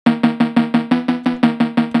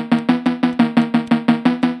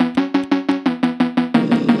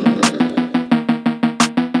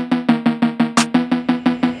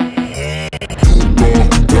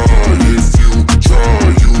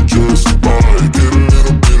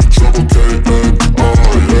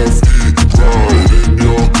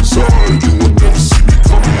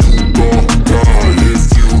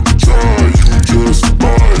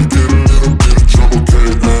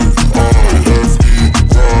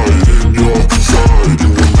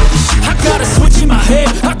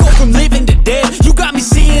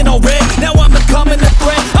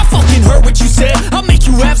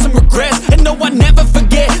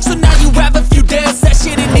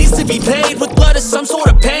of some sort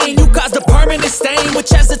of pain. You caused a permanent stain, which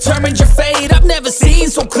has determined your fate. I've never seen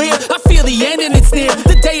so clear, I feel the end and it's near.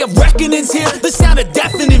 The day of reckoning's here, the sound of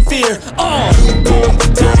deafening fear. You gon'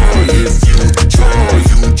 die if you try,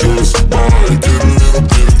 you just might get a little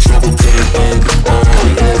bit of trouble. Can't hide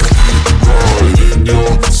off you right in your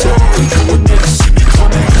side. You would never see me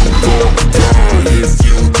coming. You gon' die if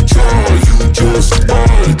you try, you just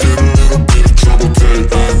might get a little bit of trouble. Can't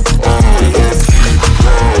hide off you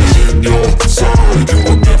right in your side. You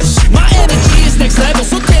would never see me. My energy is next level,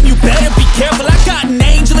 so damn you better be careful. I got an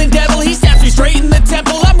angel and devil, he snaps me straight in the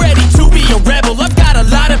temple. I'm ready to be a rebel, I've got a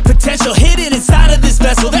lot of potential hidden inside of this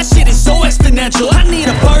vessel. That shit is so exponential. I need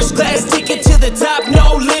a first class ticket to the top,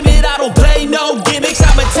 no limit. I don't play no gimmicks,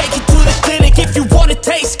 I'ma take you to the clinic. If you want a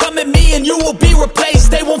taste, come at me and you will be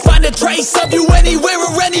replaced. They won't find a trace of you anywhere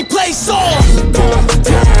or any place. You gon'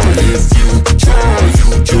 die if you try,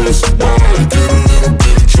 you just might